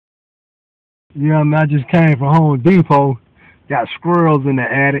Yeah, man, I just came from Home Depot. Got squirrels in the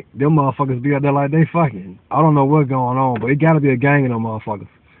attic. Them motherfuckers be out there like they fucking. I don't know what's going on, but it gotta be a gang of them motherfuckers.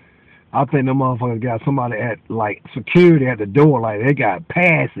 I think them motherfuckers got somebody at like security at the door, like they got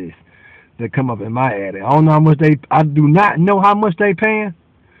passes that come up in my attic. I don't know how much they. I do not know how much they paying,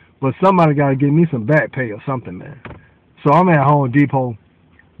 but somebody gotta give me some back pay or something, man. So I'm at Home Depot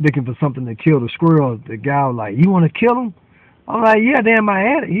looking for something to kill the squirrels. The guy was like, "You want to kill them?" I'm like, "Yeah, they're in my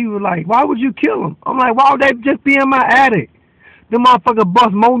attic." He was like, "Why would you kill them?" I'm like, "Why would they just be in my attic? Them motherfuckers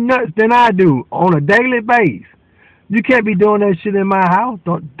bust more nuts than I do on a daily basis. You can't be doing that shit in my house.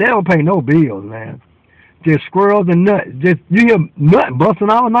 They don't pay no bills, man. Just squirrels and nuts. Just you hear nut busting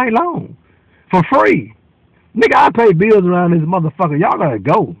all night long for free. Nigga, I pay bills around this motherfucker. Y'all gotta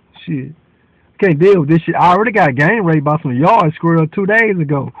go. Shit. Can't deal with this shit. I already got gang raped by some yard squirrel 2 days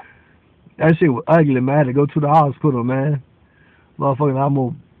ago. That shit was ugly, man. I had to go to the hospital, man. Motherfucker, I'm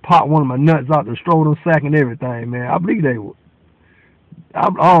gonna pop one of my nuts out the scrotum sack and everything, man. I believe they were. I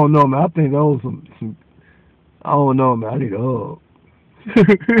don't know, man. I think those some I don't know, man. I need a hug.